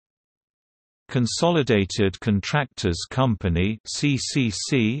Consolidated Contractors Company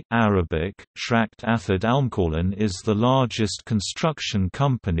 (CCC) Arabic, Shrakt Athad Almqalan is the largest construction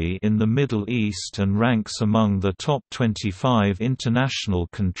company in the Middle East and ranks among the top 25 international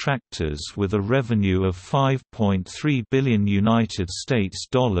contractors with a revenue of $5.3 billion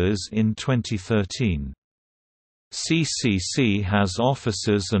in 2013. CCC has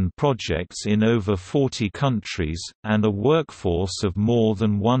offices and projects in over 40 countries, and a workforce of more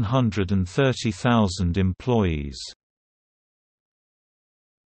than 130,000 employees.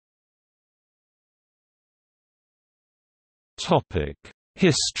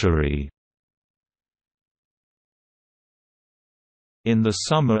 History. In the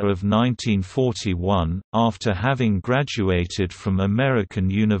summer of 1941, after having graduated from American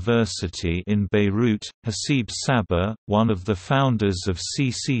University in Beirut, Hasib Saber, one of the founders of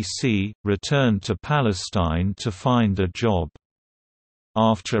CCC, returned to Palestine to find a job.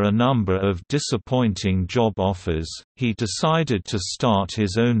 After a number of disappointing job offers, he decided to start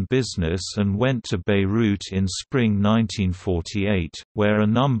his own business and went to Beirut in spring 1948, where a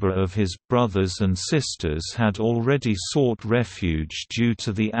number of his brothers and sisters had already sought refuge due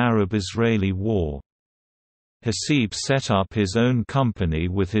to the Arab-Israeli War. Hasib set up his own company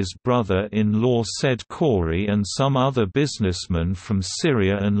with his brother-in-law Said Khoury and some other businessmen from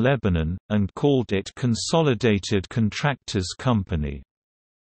Syria and Lebanon, and called it Consolidated Contractors Company.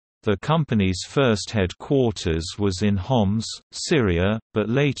 The company's first headquarters was in Homs, Syria, but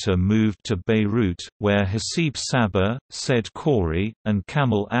later moved to Beirut, where Hasib Saber, Said Khoury, and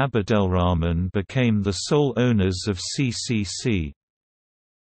Kamal Abdelrahman became the sole owners of CCC.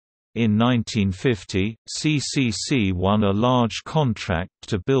 In 1950, CCC won a large contract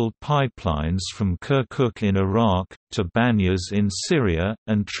to build pipelines from Kirkuk in Iraq, to Banyas in Syria,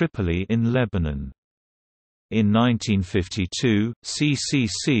 and Tripoli in Lebanon. In 1952,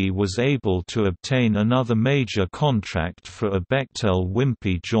 CCC was able to obtain another major contract for a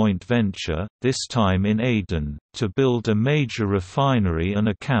Bechtel-Wimpey joint venture, this time in Aden, to build a major refinery and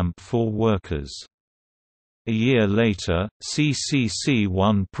a camp for workers. A year later, CCC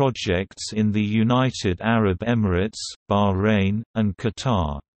won projects in the United Arab Emirates, Bahrain, and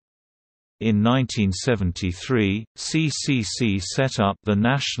Qatar. In 1973, CCC set up the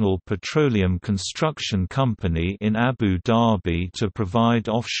National Petroleum Construction Company in Abu Dhabi to provide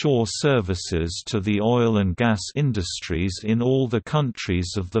offshore services to the oil and gas industries in all the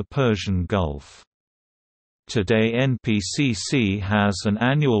countries of the Persian Gulf. Today NPCC has an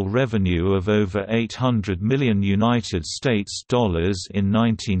annual revenue of over $800 million. In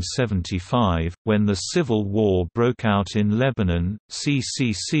 1975, when the civil war broke out in Lebanon,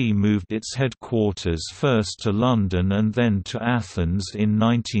 CCC moved its headquarters first to London and then to Athens in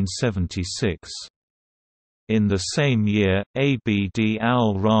 1976. In the same year, Abd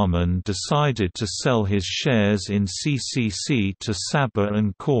al-Rahman decided to sell his shares in CCC to Saber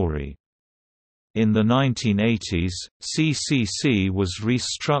and Khoury. In the 1980s, CCC was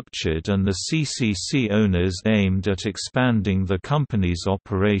restructured and the CCC owners aimed at expanding the company's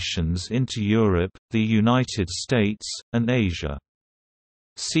operations into Europe, the United States, and Asia.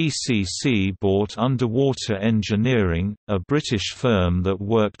 CCC bought Underwater Engineering, a British firm that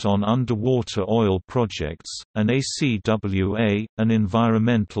worked on underwater oil projects, and ACWA, an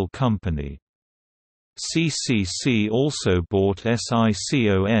environmental company. CCC also bought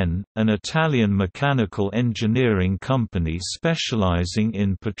SICON, an Italian mechanical engineering company specializing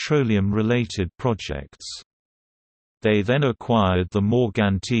in petroleum-related projects. They then acquired the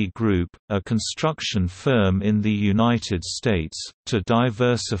Morganti Group, a construction firm in the United States. To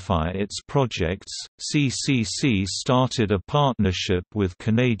diversify its projects, CCC started a partnership with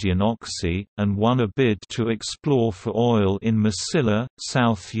Canadian Oxy, and won a bid to explore for oil in Masila,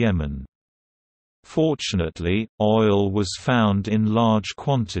 South Yemen. Fortunately, oil was found in large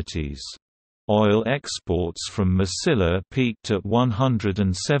quantities. Oil exports from Masila peaked at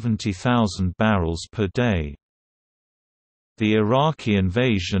 170,000 barrels per day. The Iraqi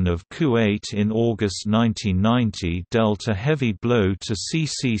invasion of Kuwait in August 1990 dealt a heavy blow to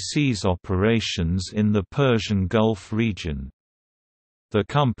CCC's operations in the Persian Gulf region. The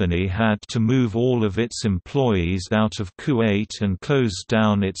company had to move all of its employees out of Kuwait and close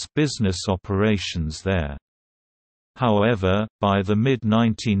down its business operations there. However, by the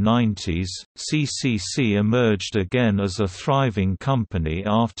mid-1990s, CCC emerged again as a thriving company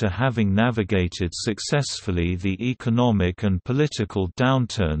after having navigated successfully the economic and political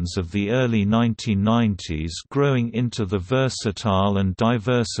downturns of the early 1990s, growing into the versatile and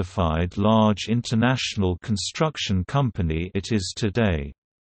diversified large international construction company it is today.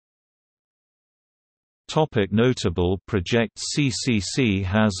 Notable projects. CCC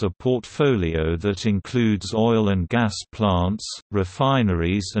has a portfolio that includes oil and gas plants,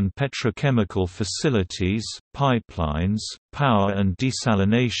 refineries and petrochemical facilities, pipelines, power and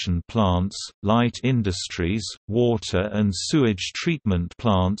desalination plants, light industries, water and sewage treatment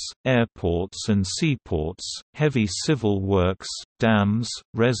plants, airports and seaports, heavy civil works, dams,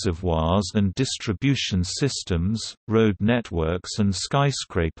 reservoirs and distribution systems, road networks and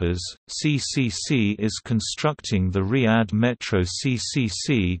skyscrapers. CCC is constructing the Riyadh Metro.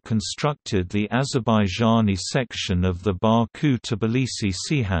 CCC constructed the Azerbaijani section of the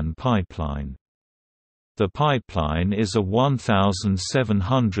Baku-Tbilisi-Ceyhan pipeline. The pipeline is a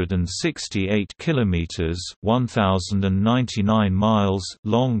 1,768 kilometers (1,099 miles)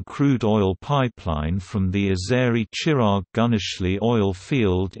 long crude oil pipeline from the Azeri Chirag Gunishli oil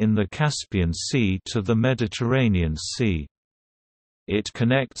field in the Caspian Sea to the Mediterranean Sea. It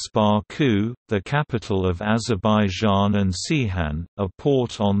connects Baku, the capital of Azerbaijan, and Ceyhan, a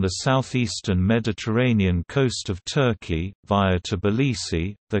port on the southeastern Mediterranean coast of Turkey, via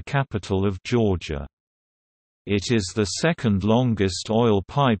Tbilisi, the capital of Georgia. It is the second longest oil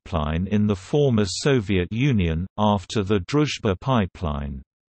pipeline in the former Soviet Union, after the Druzhba pipeline.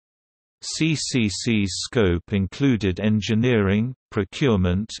 CCC's scope included engineering,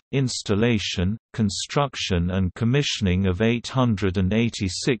 procurement, installation, construction and commissioning of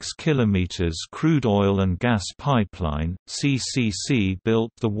 886 km crude oil and gas pipeline. CCC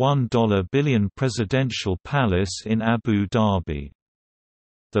built the $1 billion Presidential Palace in Abu Dhabi.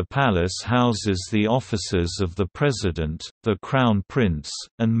 The palace houses the offices of the President, the Crown Prince,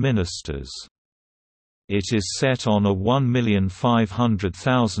 and ministers. It is set on a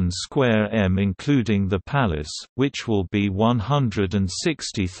 1,500,000 square m including the palace, which will be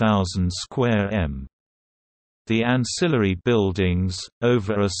 160,000 square m. The ancillary buildings,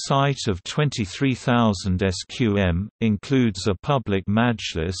 over a site of 23,000 sqm, includes a public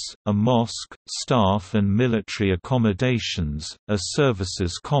majlis, a mosque, staff and military accommodations, a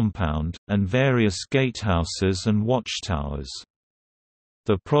services compound, and various gatehouses and watchtowers.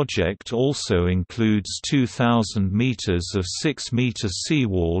 The project also includes 2,000 meters of 6-meter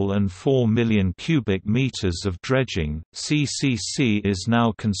seawall and 4 million cubic meters of dredging. CCC is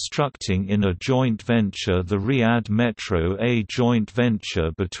now constructing in a joint venture the Riyadh Metro. A joint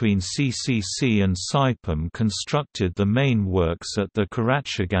venture between CCC and Saipem constructed the main works at the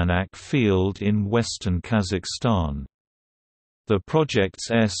Karachaganak field in western Kazakhstan. The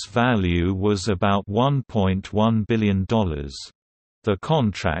project's value was about $1.1 billion. The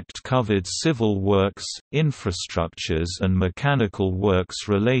contract covered civil works, infrastructures and mechanical works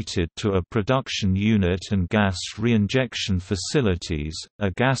related to a production unit and gas reinjection facilities, a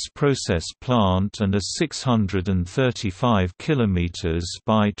gas process plant and a 635 km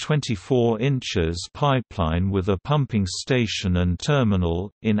by 24 inches pipeline with a pumping station and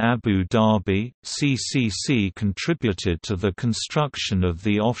terminal. In Abu Dhabi, CCC contributed to the construction of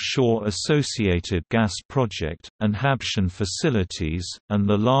the offshore associated gas project, and Habshan facilities, and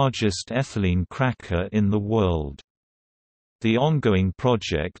the largest ethylene cracker in the world. The ongoing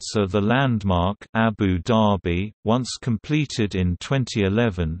projects are the landmark Abu Dhabi. Once completed in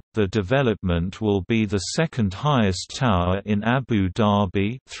 2011, the development will be the second highest tower in Abu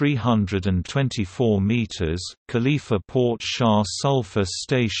Dhabi, 324 meters, Khalifa Port Shah sulfur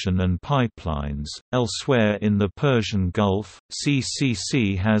station and pipelines. Elsewhere in the Persian Gulf,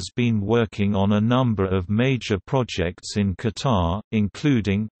 CCC has been working on a number of major projects in Qatar,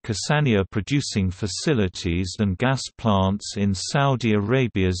 including Cassania producing facilities and gas plants in Saudi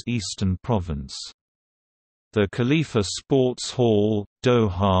Arabia's eastern province. The Khalifa Sports Hall,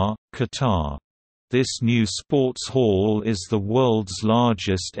 Doha, Qatar. This new sports hall is the world's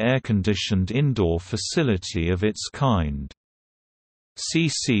largest air-conditioned indoor facility of its kind.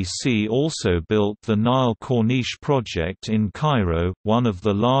 CCC also built the Nile Corniche project in Cairo, one of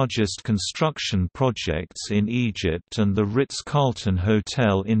the largest construction projects in Egypt, and the Ritz-Carlton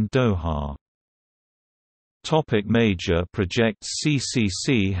Hotel in Doha. Major projects.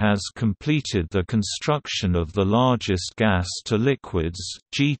 CCC has completed the construction of the largest gas-to-liquids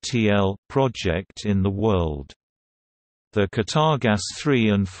 (GTL) project in the world. The Qatargas 3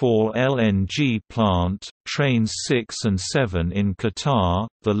 and 4 LNG plant, trains 6 and 7 in Qatar,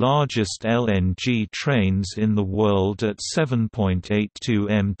 the largest LNG trains in the world at 7.82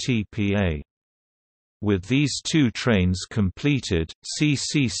 mtpa. With these 2 trains completed,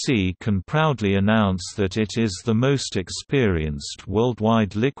 CCC can proudly announce that it is the most experienced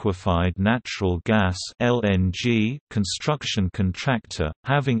worldwide liquefied natural gas (LNG) construction contractor,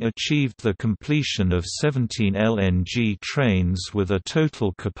 having achieved the completion of 17 LNG trains with a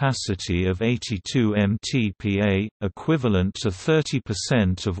total capacity of 82 mtpa, equivalent to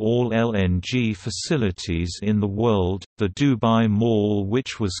 30% of all LNG facilities in the world. The Dubai Mall,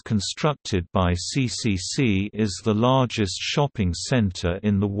 which was constructed by CCC, is the largest shopping center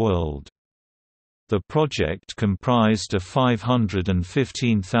in the world. The project comprised a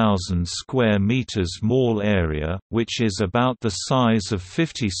 515,000 square meters mall area, which is about the size of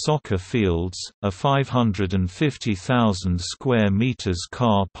 50 soccer fields, a 550,000 square meters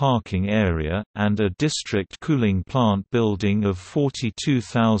car parking area, and a district cooling plant building of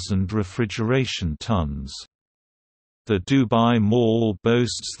 42,000 refrigeration tons. The Dubai Mall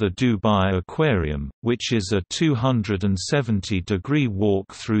boasts the Dubai Aquarium, which is a 270-degree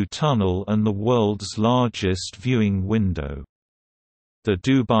walk-through tunnel and the world's largest viewing window. The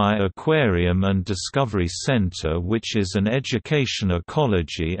Dubai Aquarium and Discovery Center, which is an education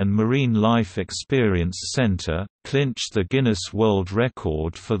ecology and marine life experience center, clinched the Guinness World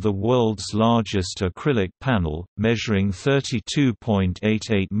Record for the world's largest acrylic panel, measuring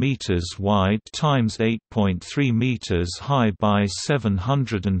 32.88 meters wide times 8.3 meters high by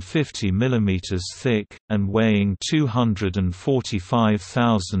 750 millimeters thick, and weighing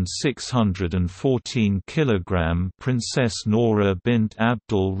 245,614 kilogram. Princess Noura bint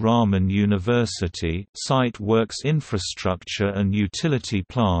Abdul Rahman University Site Works Infrastructure and Utility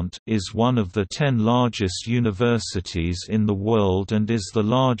Plant is one of the 10 largest universities in the world and is the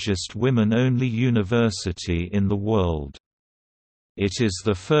largest women-only university in the world. It is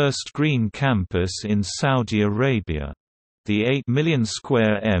the first green campus in Saudi Arabia. The 8 million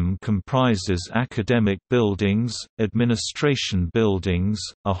square m comprises academic buildings, administration buildings,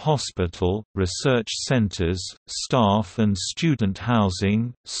 a hospital, research centers, staff and student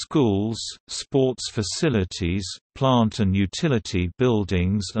housing, schools, sports facilities, plant and utility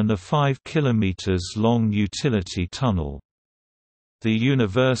buildings and a 5 km long utility tunnel. The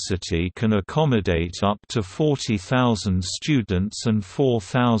university can accommodate up to 40,000 students and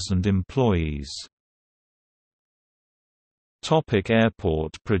 4,000 employees.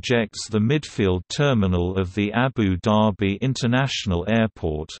 Airport projects. The midfield terminal of the Abu Dhabi International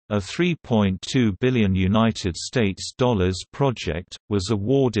Airport, a $3.2 billion project, was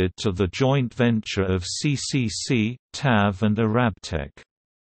awarded to the joint venture of CCC, TAV and Arabtech.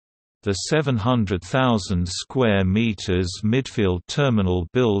 The 700,000 square meters midfield terminal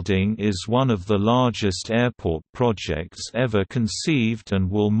building is one of the largest airport projects ever conceived and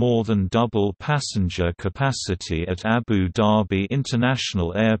will more than double passenger capacity at Abu Dhabi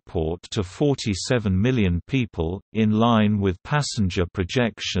International Airport to 47 million people, in line with passenger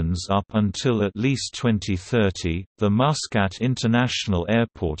projections up until at least 2030. The Muscat International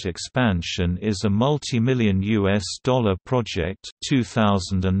Airport expansion is a multi-million US dollar project,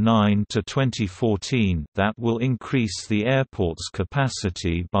 2009 to 2014, that will increase the airport's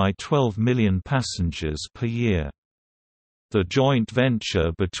capacity by 12 million passengers per year. The joint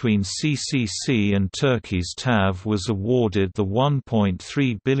venture between CCC and Turkey's TAV was awarded the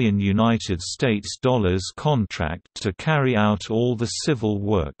 $1.3 billion contract to carry out all the civil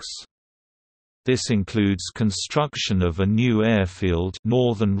works. This includes construction of a new airfield,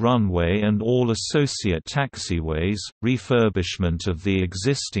 northern runway and all associate taxiways, refurbishment of the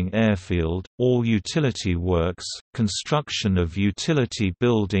existing airfield, all utility works, construction of utility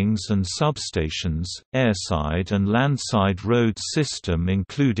buildings and substations, airside and landside road system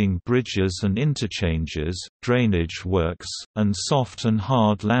including bridges and interchanges, drainage works, and soft and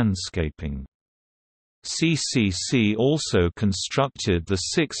hard landscaping. CCC also constructed the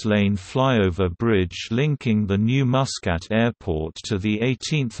 6-lane flyover bridge linking the new Muscat Airport to the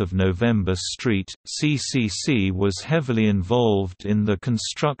 18th of November Street. CCC was heavily involved in the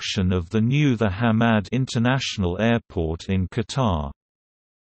construction of the new The Hamad International Airport in Qatar.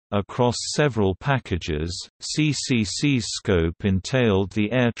 Across several packages, CCC's scope entailed the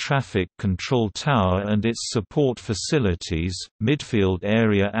air traffic control tower and its support facilities, midfield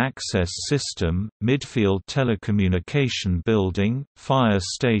area access system, midfield telecommunication building, fire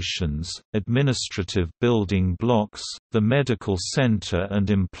stations, administrative building blocks, the medical center and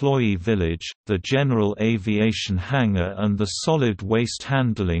employee village, the general aviation hangar and the solid waste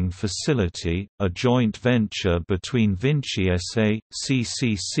handling facility, a joint venture between Vinci SA,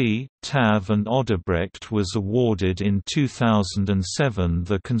 CCC CCC, TAV and Odebrecht was awarded in 2007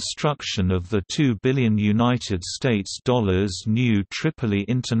 the construction of the $2 billion new Tripoli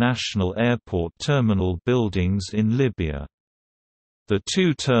International Airport terminal buildings in Libya. The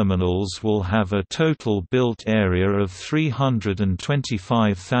two terminals will have a total built area of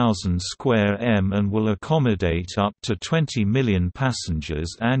 325,000 square m and will accommodate up to 20 million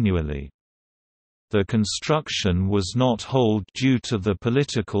passengers annually. The construction was not hold due to the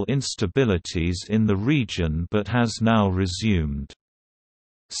political instabilities in the region but has now resumed.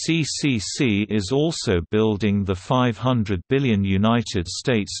 CCC is also building the $500 billion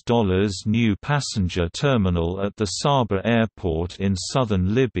new passenger terminal at the Saba Airport in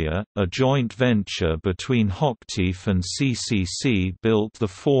southern Libya. A joint venture between Hochtief and CCC built the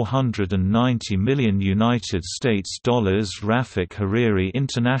 $490 million Rafik Hariri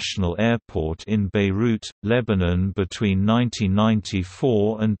International Airport in Beirut, Lebanon between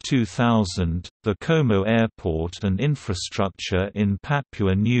 1994 and 2000. The Como Airport and infrastructure in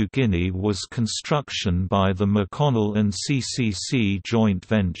Papua New Guinea was construction by the McConnell and CCC joint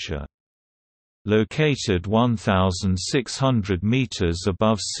venture. Located 1,600 meters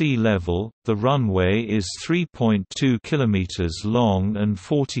above sea level, the runway is 3.2 kilometers long and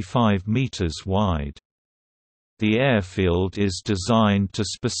 45 meters wide. The airfield is designed to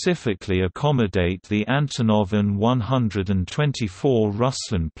specifically accommodate the Antonov An-124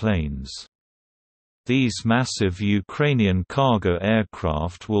 Ruslan planes. These massive Ukrainian cargo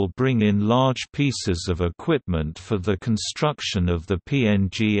aircraft will bring in large pieces of equipment for the construction of the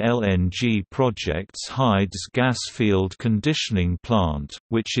PNG LNG project's Hides gas field conditioning plant,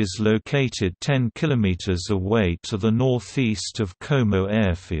 which is located 10 km away to the northeast of Como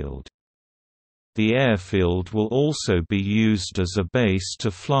Airfield. The airfield will also be used as a base to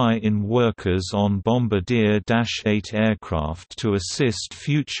fly in workers on Bombardier Dash 8 aircraft to assist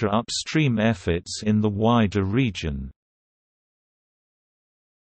future upstream efforts in the wider region.